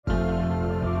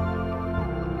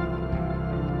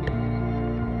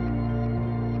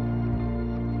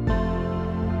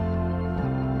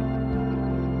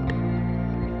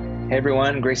Hey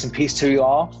everyone, grace and peace to you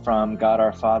all from God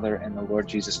our Father and the Lord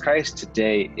Jesus Christ.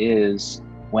 Today is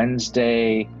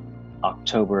Wednesday,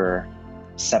 October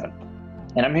 7th.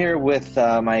 And I'm here with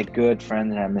my good friend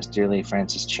that I miss dearly,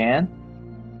 Francis Chan.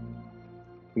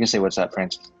 You can say what's up,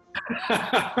 Francis.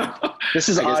 This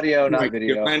is audio, not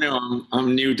video. I know,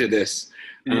 I'm new to this.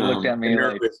 You looked at me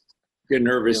get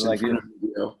nervous like in front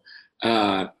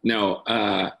of video.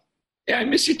 Yeah, I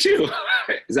miss you too.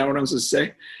 Is that what I'm supposed to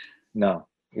say? No.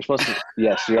 You're supposed to,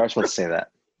 yes, you are supposed to say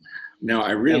that. No,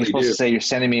 I really do. You're supposed to say you're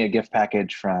sending me a gift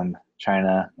package from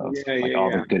China of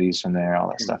all the goodies from there, all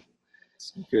that stuff.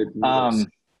 Good. I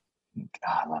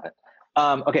love it.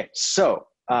 Okay, so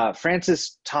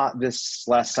Francis taught this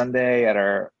last Sunday at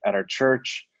our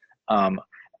church.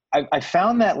 I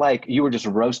found that you were just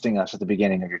roasting us at the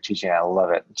beginning of your teaching. I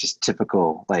love it. Just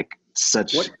typical, classic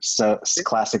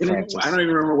Francis. I don't even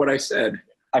remember what I said.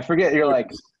 I forget. You're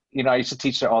like, I used to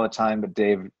teach there all the time, but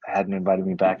Dave hadn't invited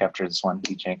me back after this one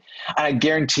teaching. And I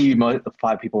guarantee you, most of the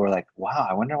 5 people were like, wow,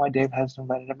 I wonder why Dave hasn't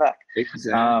invited him back.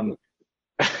 Exactly.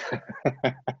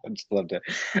 I just loved it.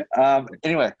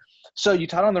 Anyway, so you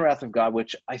taught on the wrath of God,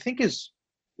 which I think is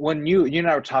when you and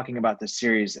I were talking about this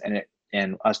series and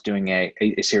us doing a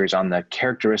series on the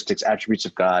characteristics, attributes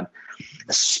of God,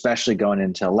 especially going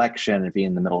into election and being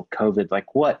in the middle of COVID,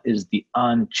 what is the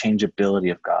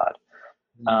unchangeability of God?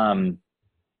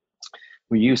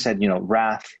 Where you said,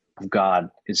 wrath of God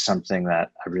is something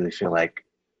that I really feel like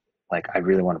I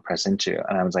really want to press into.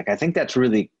 And I was like, I think that's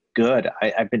really good.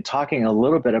 I've been talking a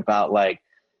little bit about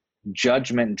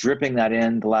judgment, dripping that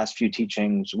in the last few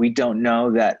teachings. We don't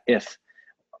know that if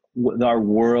our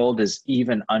world is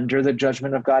even under the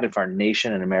judgment of God, if our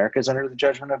nation in America is under the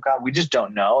judgment of God, we just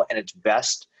don't know. And it's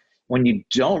best when you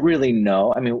don't really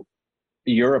know. I mean,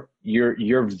 you're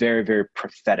very, very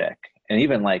prophetic. And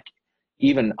even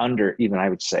I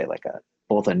would say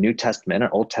both a New Testament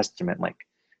and Old Testament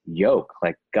yoke,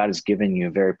 God has given you a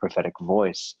very prophetic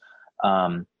voice.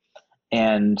 And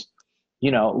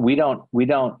we don't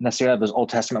necessarily have those Old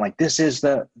Testament, this is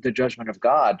the judgment of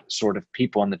God sort of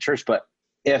people in the church. But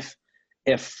if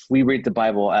we read the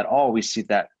Bible at all, we see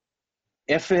that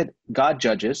God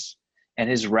judges and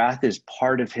his wrath is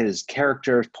part of his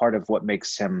character, part of what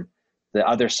makes him. The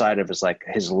other side of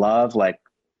his love,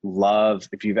 love,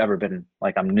 if you've ever been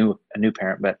a new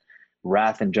parent, but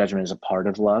wrath and judgment is a part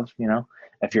of love.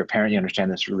 If you're a parent, you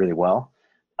understand this really well.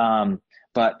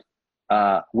 But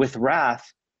with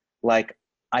wrath,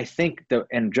 I think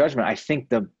and judgment, I think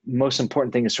the most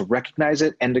important thing is to recognize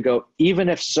it and to go, even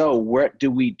if so, what do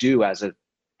we do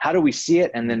how do we see it?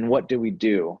 And then what do we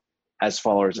do as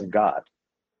followers of God?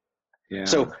 Yeah.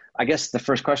 So I guess the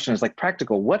first question is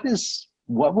practical. What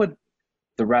would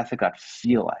the wrath of God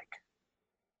feel like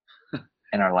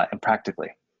in our life and practically?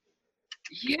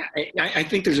 Yeah, I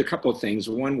think there's a couple of things.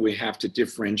 One, we have to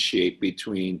differentiate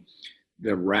between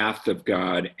the wrath of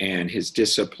God and his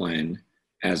discipline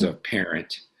as a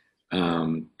parent.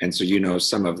 And so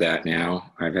some of that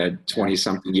now. I've had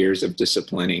 20-something years of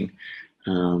disciplining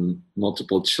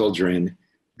multiple children.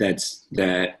 It's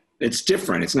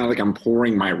different. It's not like I'm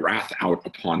pouring my wrath out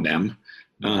upon them.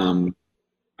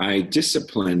 I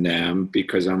discipline them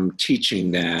because I'm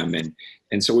teaching them.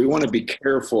 And so we want to be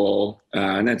careful.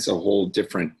 And that's a whole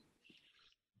different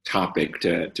topic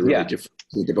to really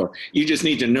differentiate about. You just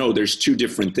need to know there's 2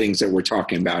 different things that we're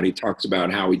talking about. He talks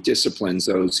about how he disciplines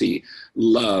those he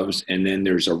loves. And then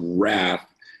there's a wrath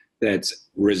that's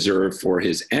reserved for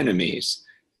his enemies.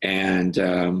 And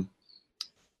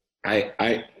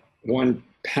one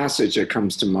passage that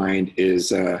comes to mind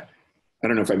is, I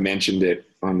don't know if I mentioned it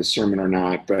on the sermon or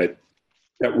not, but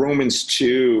that Romans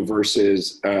 2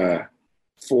 verses 4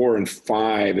 and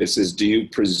 5, it says, do you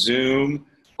presume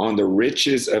on the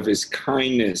riches of his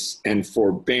kindness and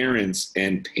forbearance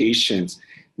and patience,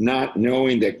 not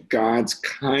knowing that God's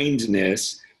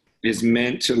kindness is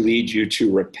meant to lead you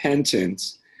to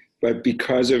repentance, but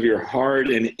because of your hard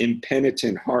and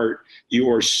impenitent heart,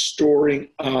 you are storing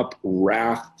up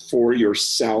wrath for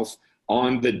yourself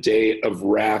on the day of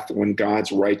wrath when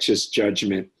God's righteous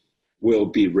judgment will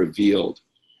be revealed.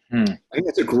 I think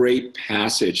that's a great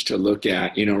passage to look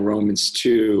at, Romans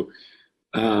 2,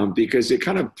 because it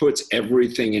kind of puts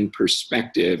everything in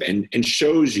perspective and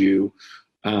shows you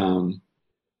how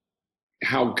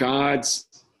God's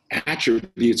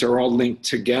attributes are all linked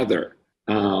together.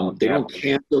 They don't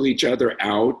cancel each other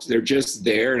out. They're just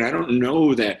there. And I don't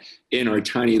know that in our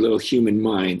tiny little human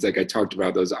minds, like I talked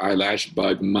about those eyelash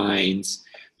bug minds,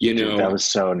 Dude, that was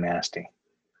so nasty.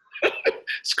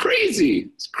 It's crazy.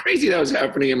 It's crazy that was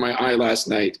happening in my eye last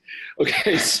night.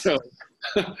 Okay, so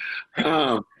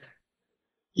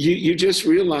you just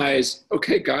realize,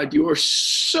 okay, God, you are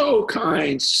so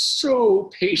kind, so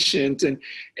patient, and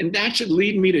that should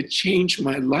lead me to change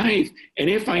my life. And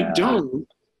if I don't,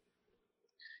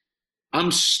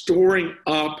 I'm storing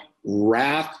up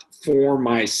wrath for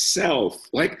myself.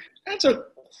 Like, that's a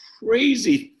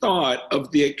crazy thought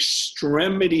of the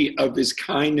extremity of his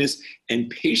kindness and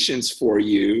patience for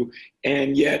you.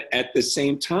 And yet at the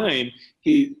same time,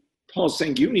 Paul's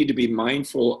saying you need to be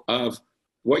mindful of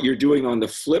what you're doing on the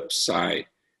flip side.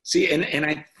 See, and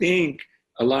I think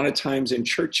a lot of times in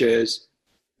churches,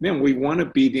 man, we want to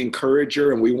be the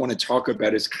encourager and we want to talk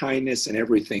about his kindness and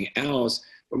everything else.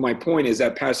 But my point is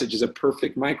that passage is a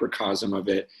perfect microcosm of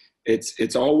it.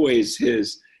 It's always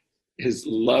his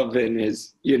love and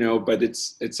his, but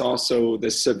it's also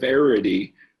the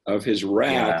severity of his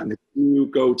wrath. Yeah. And the two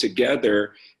go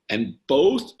together, and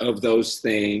both of those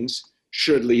things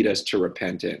should lead us to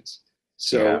repentance.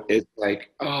 So It's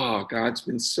like, oh, God's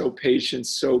been so patient,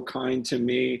 so kind to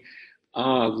me.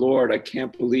 Oh, Lord, I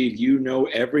can't believe you know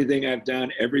everything I've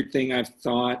done, everything I've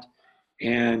thought.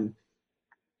 And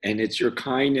it's your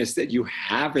kindness that you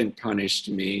haven't punished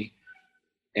me.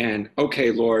 And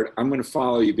okay, Lord, I'm going to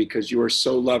follow you because you are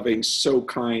so loving, so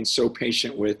kind, so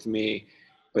patient with me.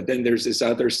 But then there's this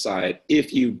other side.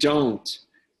 If you don't,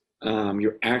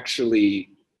 you're actually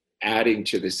adding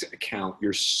to this account.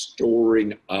 You're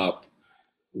storing up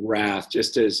wrath,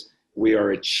 just as we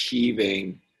are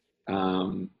achieving.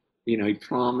 He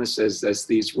promises us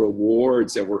these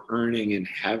rewards that we're earning in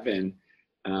heaven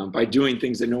by doing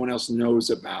things that no one else knows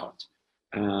about.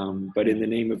 But in the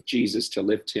name of Jesus, to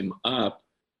lift him up.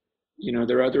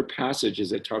 There are other passages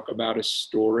that talk about a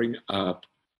storing up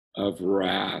of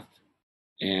wrath,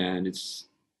 and it's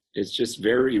just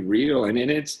very real. And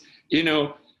it's,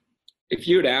 if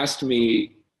you had asked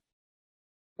me,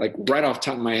 like right off the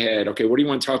top of my head, okay, what do you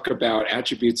want to talk about?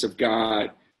 Attributes of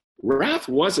God. Wrath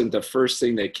wasn't the first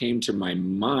thing that came to my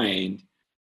mind,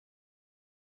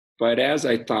 but as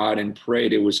I thought and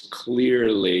prayed, it was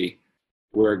clearly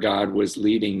where God was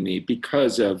leading me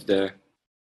because of the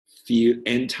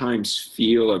end times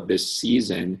feel of this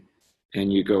season.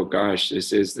 And you go, gosh,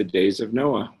 this is the days of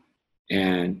Noah,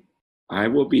 and I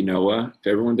will be Noah. If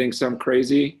everyone thinks I'm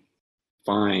crazy,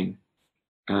 fine.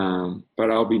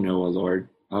 But I'll be Noah, Lord.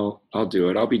 I'll do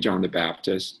it. I'll be John the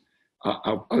Baptist.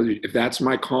 If that's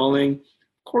my calling,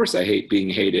 of course I hate being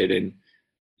hated and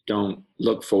don't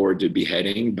look forward to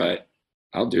beheading, but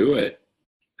I'll do it.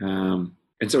 And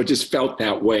so it just felt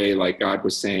that way, like God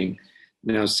was saying,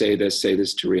 now say this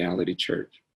to Reality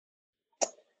Church.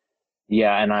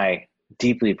 Yeah, and I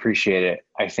deeply appreciate it.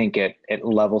 I think it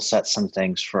level sets some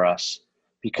things for us,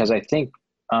 because I think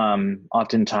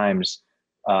oftentimes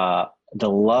the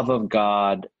love of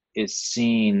God is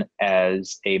seen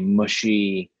as a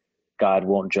mushy, God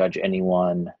won't judge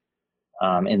anyone.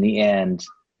 In the end,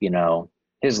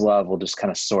 his love will just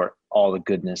kind of sort all the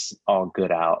goodness, all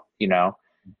good out,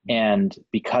 and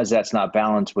because that's not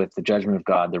balanced with the judgment of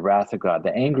God, the wrath of God,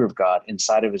 the anger of God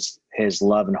inside of his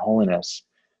love and holiness,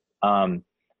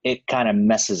 it kind of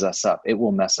messes us up. It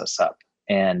will mess us up.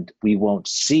 And we won't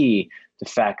see the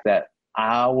fact that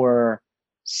our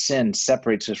sin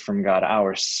separates us from God.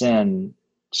 Our sin,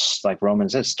 like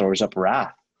Romans says, stores up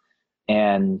wrath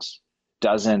and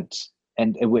doesn't,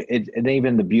 and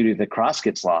even the beauty of the cross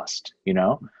gets lost,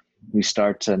 We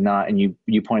start to not, and you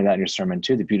pointed out in your sermon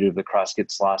too, the beauty of the cross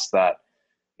gets lost, that,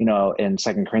 in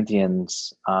 2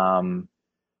 Corinthians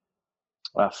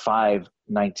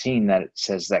 5:19, that it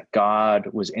says that God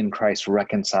was in Christ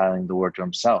reconciling the world to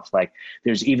himself. Like,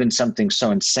 there's even something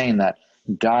so insane that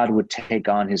God would take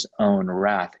on his own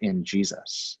wrath in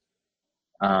Jesus.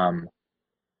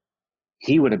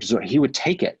 He would absorb, he would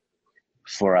take it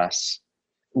for us.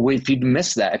 If you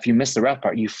miss that, if you miss the wrath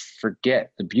part, you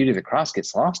forget the beauty of the cross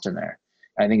gets lost in there.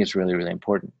 I think it's really, really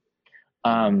important.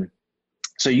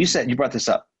 So you brought this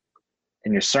up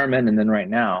in your sermon and then right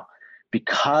now,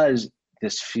 because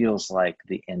this feels like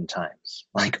the end times,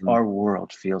 like our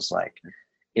world feels like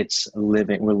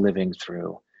we're living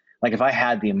through. Like, if I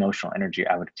had the emotional energy,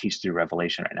 I would teach through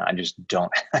Revelation right now. I just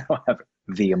don't have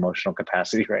the emotional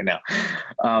capacity right now.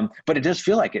 But it does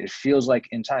feel like it. It feels like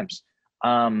end times.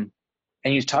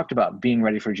 And you talked about being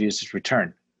ready for Jesus'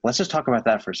 return. Let's just talk about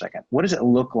that for a second. What does it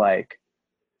look like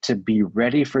to be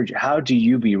ready how do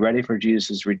you be ready for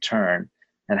Jesus' return?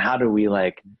 And how do we,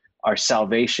 our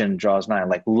salvation draws nigh,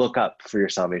 look up for your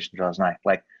salvation draws nigh,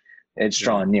 it's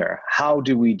drawing nearer. How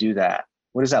do we do that?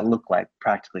 What does that look like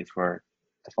practically for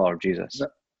the follower of Jesus?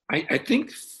 I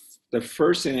think the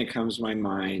first thing that comes to my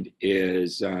mind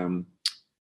is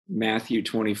Matthew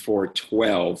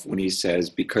 24:12, when he says,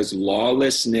 because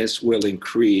lawlessness will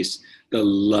increase, the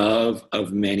love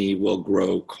of many will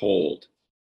grow cold.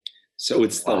 So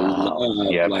it's the Wow.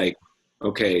 love, Yep. like,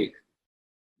 okay,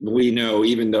 we know,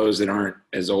 even those that aren't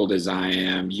as old as I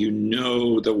am,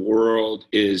 the world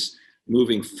is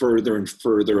moving further and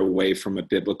further away from a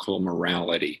biblical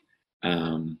morality.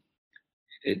 Um,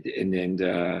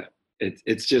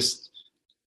 it's just,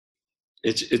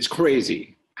 it's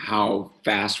crazy how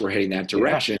fast we're heading that Yeah.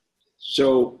 direction.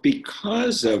 So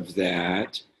because of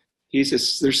that, he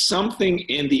says there's something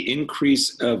in the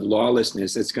increase of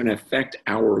lawlessness that's going to affect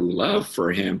our love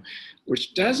for him,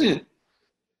 which doesn't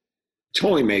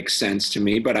totally make sense to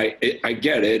me, but I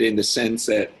get it in the sense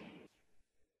that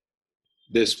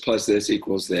this plus this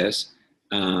equals this.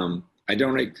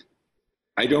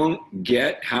 I don't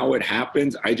get how it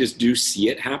happens. I just do see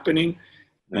it happening.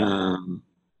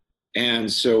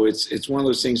 And so it's one of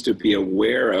those things to be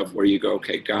aware of, where you go,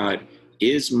 okay, God,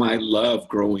 is my love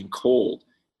growing cold?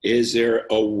 Is there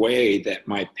a way that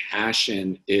my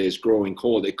passion is growing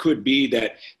cold? It could be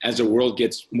that as the world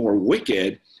gets more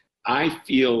wicked, I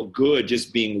feel good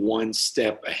just being one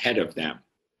step ahead of them.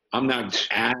 I'm not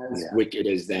as wicked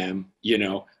as them,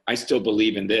 I still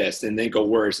believe in this. And they go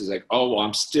worse. It's like, oh, well,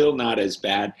 I'm still not as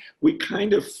bad. We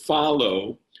kind of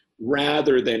follow,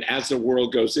 rather than as the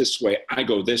world goes this way, I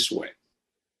go this way.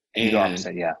 And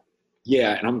opposite, yeah.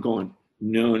 Yeah. And I'm going,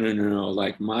 no.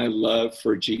 Like, my love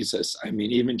for Jesus. I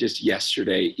mean, even just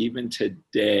yesterday, even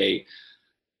today,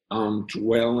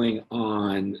 dwelling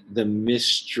on the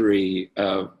mystery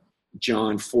of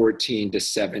John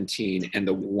 14-17 and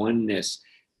the oneness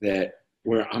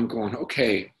where I'm going,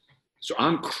 okay, so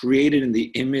I'm created in the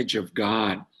image of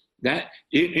God. That,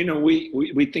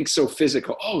 we think so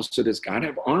physical. Oh, so does God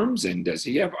have arms, and does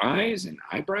he have eyes and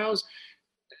eyebrows?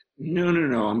 No.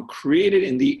 I'm created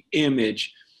in the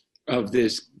image of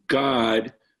this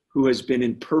God who has been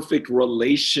in perfect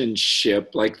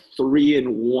relationship, like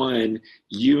 3-in-1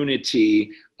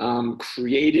 unity,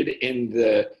 created in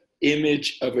the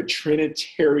image of a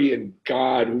Trinitarian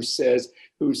God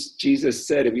Jesus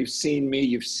said, if you've seen me,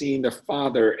 you've seen the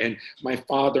Father, and my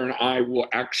Father and I will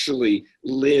actually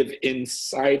live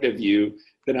inside of you.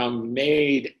 That I'm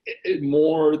made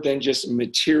more than just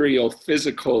material,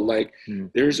 physical, like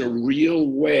there's a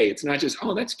real way. It's not just,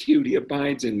 oh, that's cute, he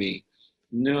abides in me.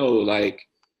 No, like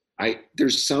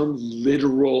there's some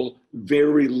literal,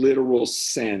 very literal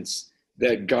sense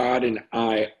that God and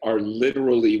I are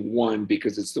literally one,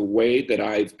 because it's the way that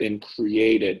I've been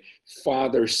created.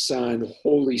 Father, Son,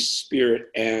 Holy Spirit,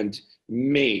 and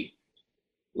me.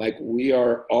 Like, we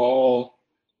are all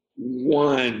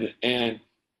one. And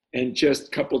just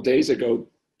a couple of days ago,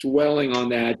 dwelling on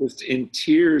that, just in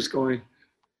tears, going,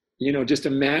 just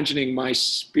imagining my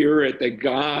spirit that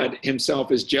God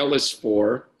himself is jealous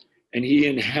for, and he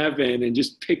in heaven, and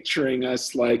just picturing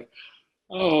us like,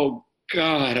 oh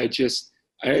God,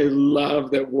 I love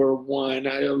that we're one.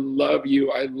 I love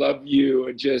you.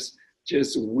 And just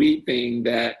weeping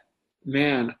that,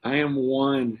 man, I am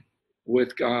one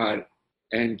with God,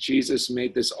 and Jesus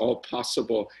made this all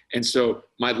possible. And so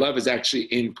my love is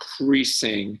actually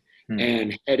increasing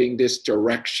and heading this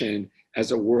direction as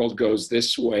the world goes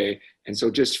this way. And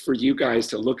so just for you guys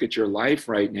to look at your life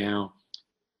right now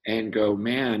and go,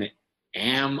 man,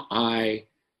 am I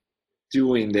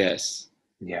doing this?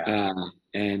 Yeah.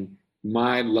 And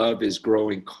my love is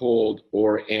growing cold,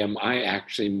 or am I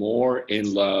actually more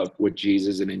in love with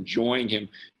Jesus and enjoying him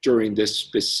during this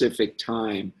specific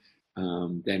time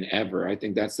than ever? I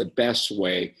think that's the best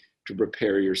way to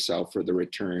prepare yourself for the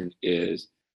return, is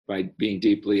by being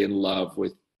deeply in love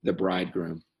with the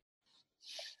bridegroom.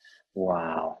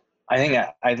 Wow. I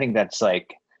think that's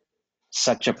like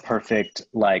such a perfect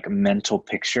like mental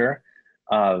picture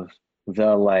of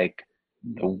the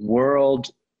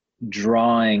world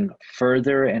drawing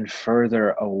further and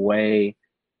further away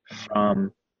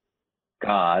from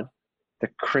God, the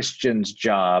Christian's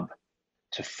job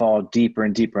to fall deeper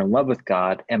and deeper in love with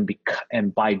God, and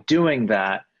by doing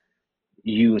that,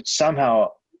 you somehow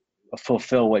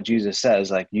fulfill what Jesus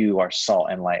says, like, you are salt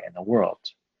and light in the world.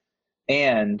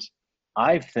 And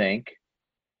I think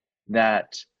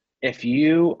that if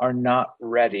you are not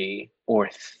ready or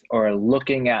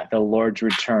looking at the Lord's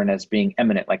return as being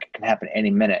imminent, like it can happen any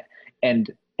minute, and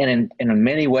in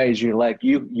many ways you're like,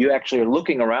 you actually are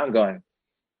looking around going,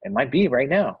 it might be right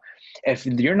now. If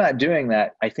you're not doing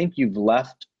that, I think you've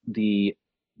left the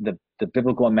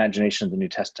biblical imagination of the New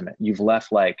Testament. You've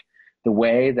left like the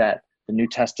way that the New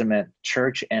Testament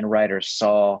church and writers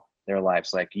saw their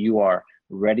lives. Like, you are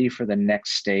ready for the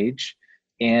next stage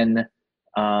in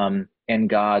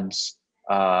God's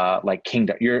like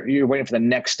kingdom. You're waiting for the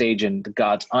next stage in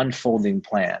God's unfolding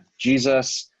plan.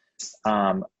 Jesus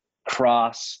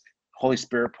cross, Holy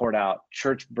Spirit poured out,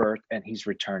 church birth, and he's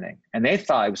returning. And they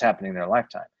thought it was happening in their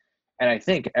lifetime. And I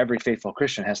think every faithful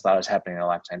Christian has thought it was happening in their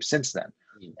lifetime since then.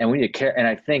 And we need to care. And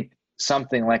I think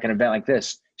something like an event like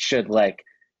this should like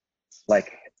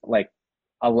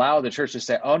allow the church to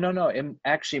say, oh, no, it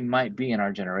actually might be in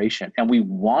our generation. And we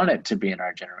want it to be in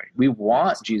our generation. We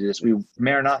want Jesus.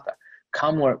 Maranatha,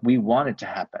 come where we want it to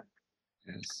happen.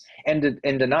 Yes. And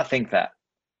to not think that,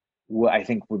 I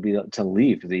think would be to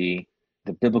leave the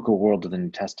biblical world of the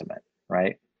New Testament,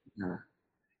 right?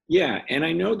 Yeah, and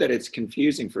I know that it's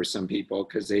confusing for some people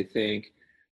because they think,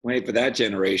 wait, but that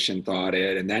generation thought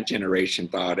it, and that generation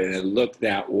thought it, and it looked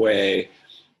that way.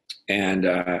 And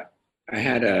I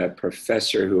had a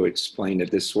professor who explained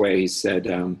it this way. He said,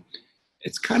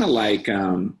 it's kind of like,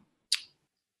 when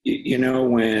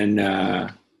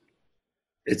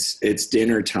it's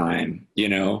dinner time,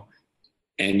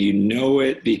 and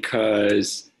it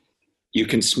because you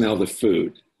can smell the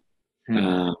food,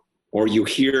 or you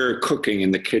hear cooking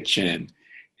in the kitchen,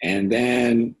 and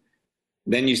then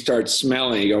you start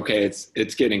smelling, okay,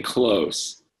 it's getting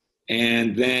close.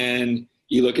 And then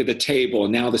you look at the table,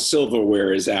 and now the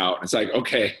silverware is out. It's like,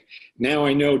 okay, now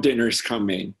I know dinner's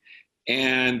coming.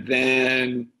 And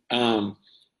then, I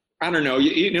don't know,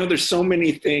 there's so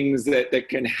many things that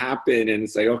can happen, and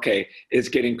it's like, okay, it's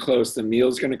getting close. The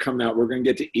meal's going to come out. We're going to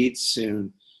get to eat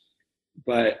soon.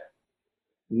 But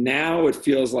now it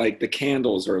feels like the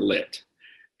candles are lit.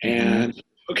 And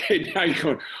okay, now you're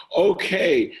going,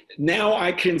 okay, now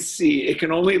I can see it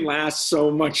can only last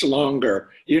so much longer.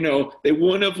 They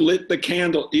wouldn't have lit the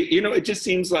candle. It just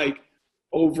seems like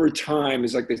over time,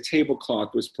 it's like the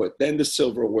tablecloth was put, then the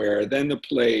silverware, then the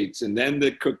plates, and then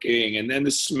the cooking, and then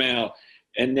the smell.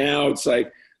 And now it's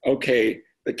like, okay,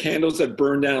 the candles have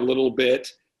burned down a little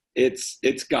bit.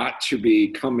 It's got to be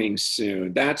coming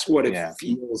soon. That's what it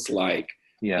feels like.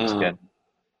 Yeah, it's good.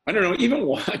 I don't know, even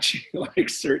watching like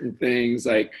certain things,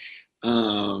 like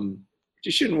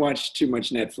you shouldn't watch too much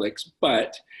Netflix,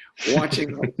 but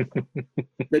watching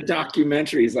the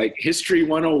documentaries like History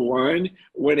 101,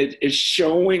 when it is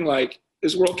showing like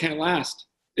this world can't last.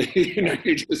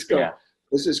 You just go,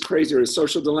 this is crazy, or a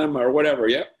social dilemma or whatever.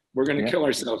 Yep, we're going to kill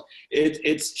ourselves.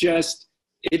 It's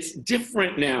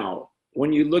different now.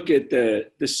 When you look at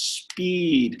the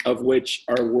speed of which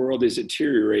our world is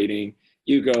deteriorating,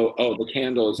 you go, oh, the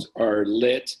candles are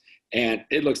lit and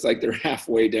it looks like they're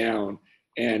halfway down,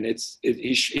 and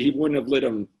he wouldn't have lit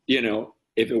them,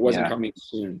 if it wasn't coming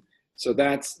soon. So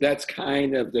that's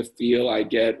kind of the feel I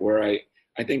get, where I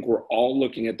think we're all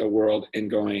looking at the world and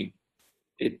going,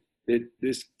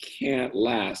 this can't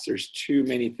last. There's too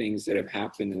many things that have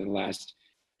happened in the last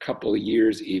couple of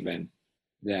years even.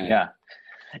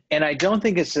 And I don't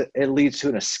think it leads to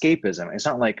an escapism. It's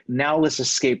not like, now let's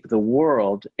escape the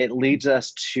world. It leads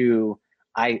us to,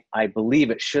 I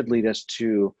believe it should lead us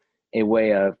to a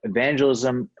way of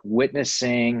evangelism,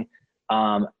 witnessing,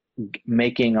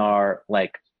 making our,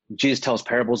 like, Jesus tells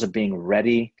parables of being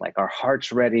ready, like our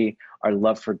hearts ready, our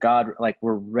love for God, like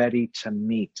we're ready to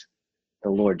meet the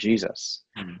Lord Jesus.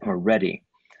 We're ready.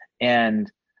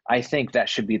 And I think that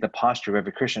should be the posture of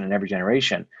every Christian in every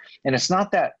generation. And it's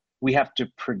not that we have to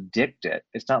predict it.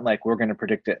 It's not like we're going to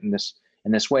predict it in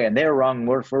this way. And they're wrong,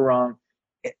 Lord, if we're wrong.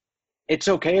 It's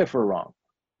okay if we're wrong.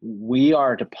 We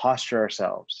are to posture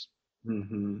ourselves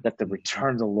that the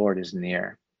return of the Lord is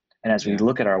near. And as we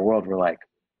look at our world, we're like,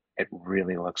 it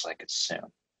really looks like it's soon.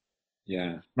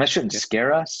 Yeah. That shouldn't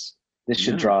scare us. This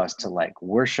should draw us to like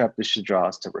worship. This should draw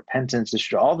us to repentance. This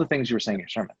should, all the things you were saying in your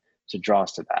sermon, to draw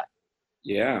us to that.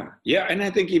 Yeah. And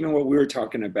I think even what we were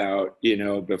talking about,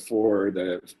 before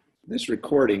this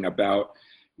recording about,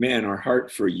 man, our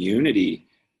heart for unity,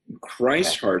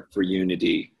 Christ's heart for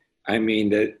unity. I mean,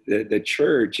 the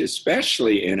church,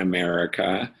 especially in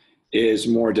America, is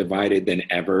more divided than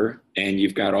ever. And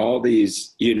you've got all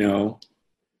these,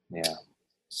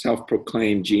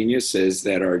 self-proclaimed geniuses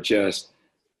that are just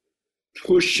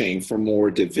pushing for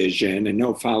more division and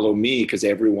no, follow me because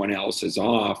everyone else is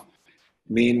off.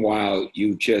 Meanwhile,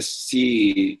 you just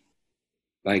see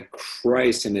like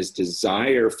Christ and his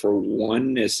desire for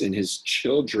oneness in his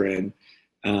children.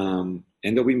 And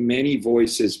there'll be many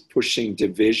voices pushing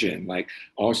division, like,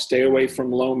 oh, stay away from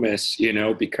Lomas,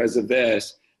 because of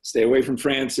this. Stay away from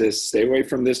Francis. Stay away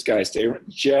from this guy.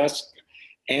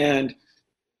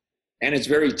 And it's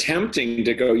very tempting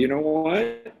to go, you know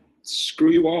what?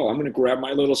 Screw you all. I'm going to grab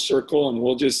my little circle and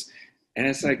and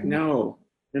it's like, no,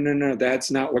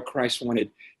 that's not what Christ wanted.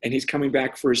 And he's coming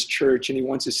back for his church and he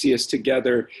wants to see us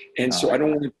together. And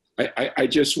so I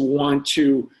just want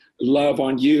to love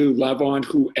on you, love on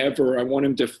whoever. I want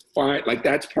him to find, like,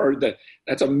 that's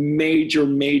a major,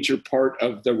 major part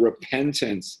of the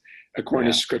repentance,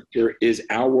 according to Scripture, is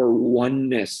our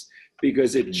oneness,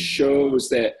 because it shows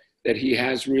that he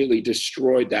has really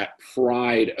destroyed that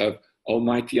pride of, oh,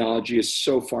 my theology is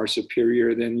so far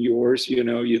superior than yours, you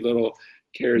little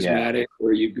charismatic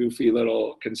or you goofy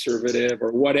little conservative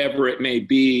or whatever it may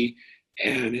be.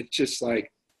 And it's just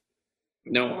like,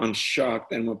 no, I'm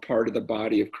shocked and I'm a part of the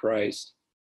body of Christ.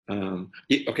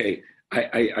 Okay,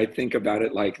 I think about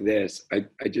it like this.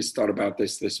 I just thought about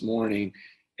this morning.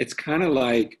 It's kind of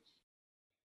like,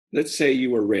 let's say you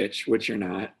were rich, which you're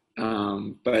not,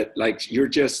 but like you're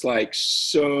just like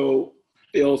so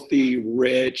filthy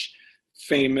rich,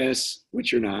 famous,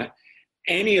 which you're not,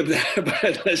 any of that.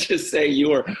 But let's just say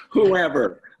you are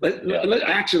whoever.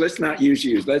 Actually, let's not use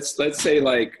you. Let's say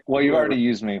like. Well, you already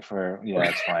used me for,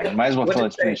 it's fine. Might as well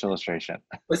finish illustration.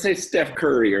 Let's say Steph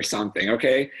Curry or something,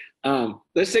 okay?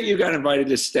 Let's say you got invited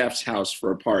to Steph's house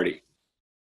for a party.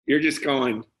 You're just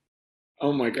going,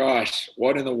 oh my gosh,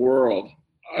 what in the world?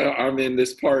 I'm in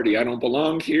this party. I don't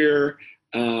belong here.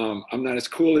 I'm not as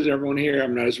cool as everyone here.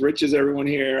 I'm not as rich as everyone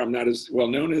here. I'm not as well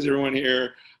known as everyone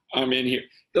here. I'm in here.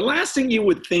 The last thing you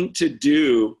would think to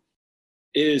do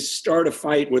is start a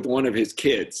fight with one of his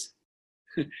kids.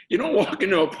 You don't walk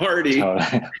into a party.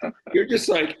 You're just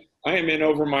like, I am in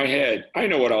over my head. I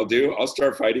know what I'll do. I'll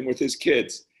start fighting with his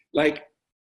kids. Like,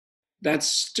 that's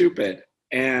stupid.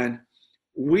 And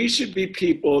we should be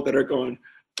people that are going,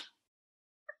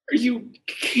 are you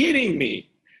kidding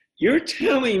me? You're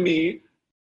telling me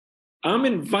I'm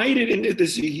invited into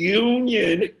this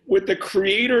union with the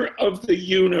creator of the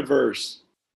universe.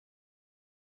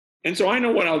 And so I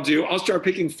know what I'll do. I'll start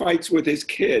picking fights with his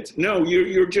kids. No,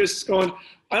 you're just going,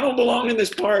 I don't belong in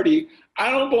this party. I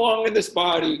don't belong in this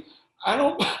body.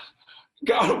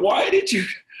 God, why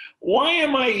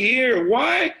am I here?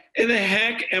 Why in the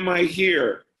heck am I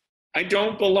here? I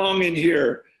don't belong in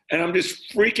here. And I'm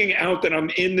just freaking out that I'm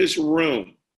in this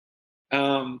room.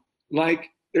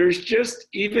 Like, there's just,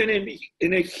 even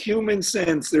in a human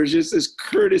sense, there's just this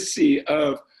courtesy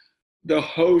of the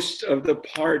host of the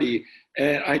party.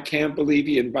 And I can't believe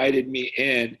he invited me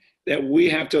in, that we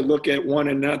have to look at one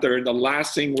another. And the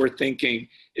last thing we're thinking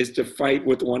is to fight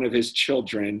with one of his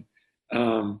children.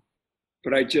 But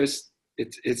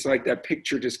it's like that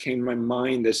picture just came to my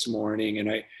mind this morning. And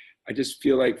I just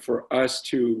feel like for us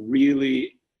to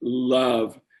really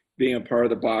love being a part of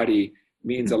the body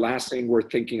means the last thing we're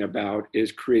thinking about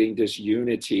is creating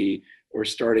disunity or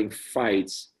starting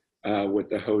fights with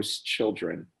the host's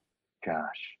children.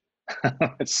 Gosh,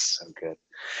 that's so good.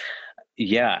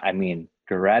 Yeah, I mean,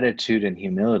 gratitude and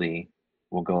humility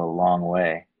will go a long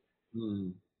way.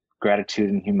 Gratitude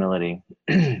and humility.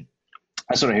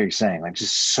 That's what I hear you saying. Like,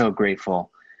 just so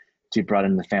grateful to be brought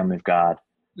into the family of God,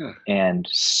 and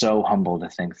so humble to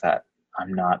think that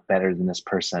I'm not better than this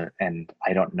person and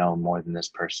I don't know more than this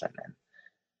person.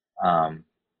 And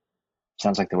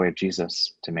sounds like the way of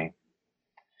Jesus to me.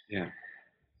 Yeah.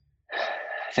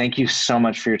 Thank you so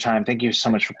much for your time. Thank you so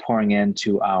much for pouring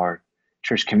into our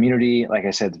church community. Like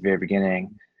I said at the very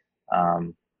beginning,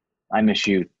 I miss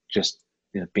you, just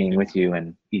being with you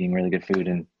and eating really good food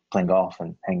and playing golf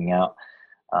and hanging out.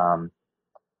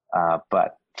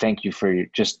 But thank you for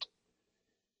just,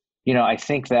 I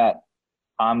think that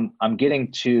I'm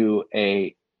getting to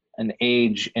an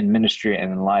age in ministry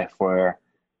and in life where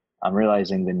I'm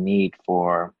realizing the need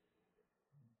for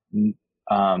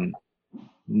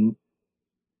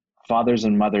fathers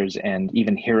and mothers and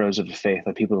even heroes of the faith,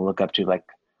 like people to look up to. Like,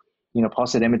 Paul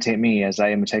said, imitate me as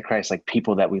I imitate Christ. Like,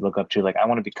 people that we look up to, like, I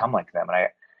want to become like them. And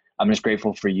I'm just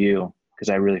grateful for you, because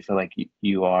I really feel like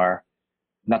you are,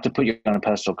 not to put you on a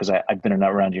pedestal, because I've been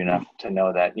around you enough to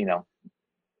know that,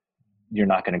 you're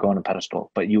not going to go on a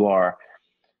pedestal, but you are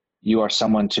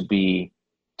someone to be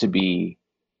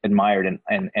admired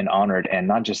and honored. And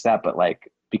not just that, but like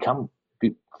become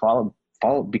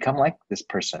like this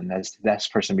person, as this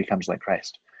person becomes like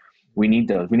Christ. We need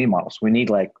those. We need models. We need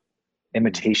like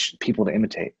imitation, people to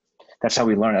imitate. That's how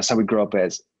we learn. That's how we grow up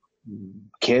as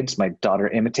kids. My daughter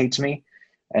imitates me.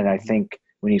 And I think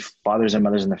we need fathers and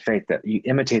mothers in the faith that you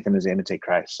imitate them as they imitate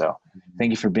Christ. So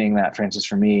thank you for being that, Francis,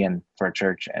 for me and for our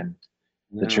church and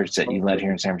the church that you led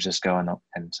here in San Francisco.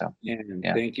 And so,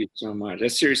 Thank you so much. That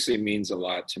seriously means a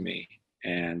lot to me.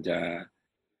 And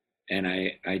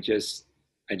I just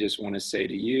want to say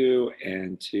to you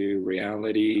and to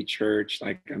Reality Church,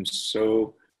 like, I'm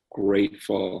so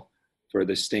grateful for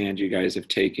the stand you guys have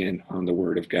taken on the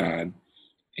Word of God,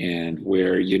 and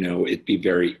where, it'd be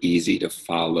very easy to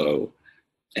follow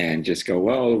and just go,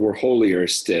 well, we're holier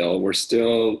still. We're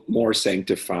still more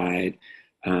sanctified.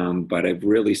 But I've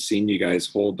really seen you guys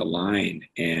hold the line,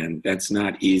 and that's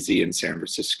not easy in San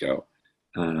Francisco.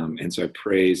 And so I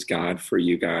praise God for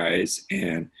you guys,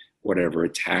 and whatever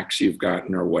attacks you've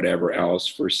gotten or whatever else,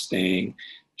 for staying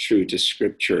true to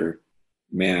Scripture.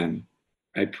 Man,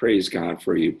 I praise God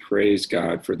for you. Praise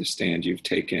God for the stand you've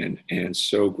taken, and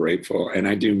so grateful. And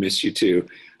I do miss you too.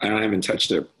 I haven't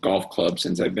touched a golf club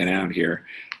since I've been out here.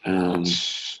 Yeah,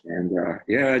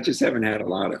 I just haven't had a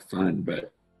lot of fun,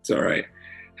 but it's all right.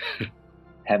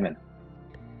 Heaven.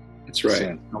 That's right.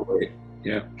 Soon. No wait.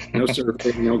 Yeah. No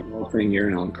surfing, no golfing here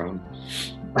in Hong Kong.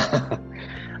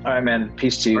 All right, man.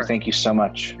 Peace to you. All right. Thank you so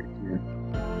much.